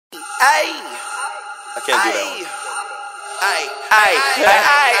I can't do that one.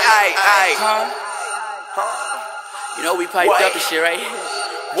 You know we piped up and shit, right?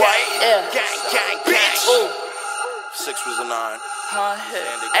 What? Yeah. Gang, bitch. Ooh. 6 was a 9.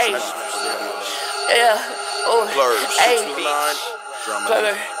 Hey. Yeah. Oh. PLURBS. 6 was a 9.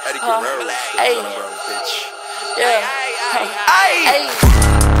 DROWNMILI. Eddie Guerrero. Hey. Bitch. Yeah. Hey.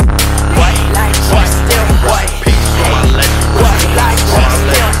 What? Like still what? Peace for my legend. What? Like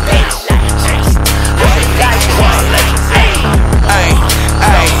still bitch. What? Like hey.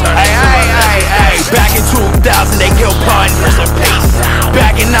 Back in 2000 they killed PROD.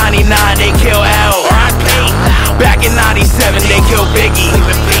 Back in 99 they killed 𝘿𝙧𝙧𝙧. Back in 97 they killed Biggie.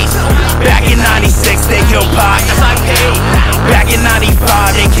 Back in 96 they killed Pac. Back in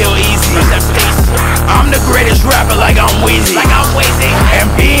 95 they killed Easy. I'm the greatest rapper like I'm Weezy. And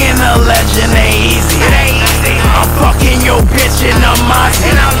being a legend ain't easy. I'm fucking your bitch in a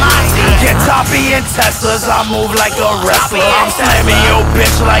Mazda. Get toppy in Teslas, I move like a wrestler. I'm slamming your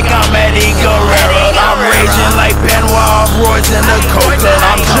bitch like I'm Eddie Guerrero. I'm raging like Benoit, Roy's in the Coca.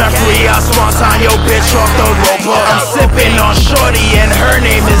 I'm Jeffrey, I swanton your bitch off the roper. I'm sipping on shorty and her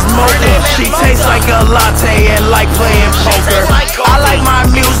name is Mocha. She tastes like a latte and like playing poker. I like my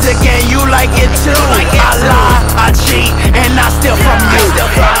music and you like it too. I lie, I cheat, and I steal from you.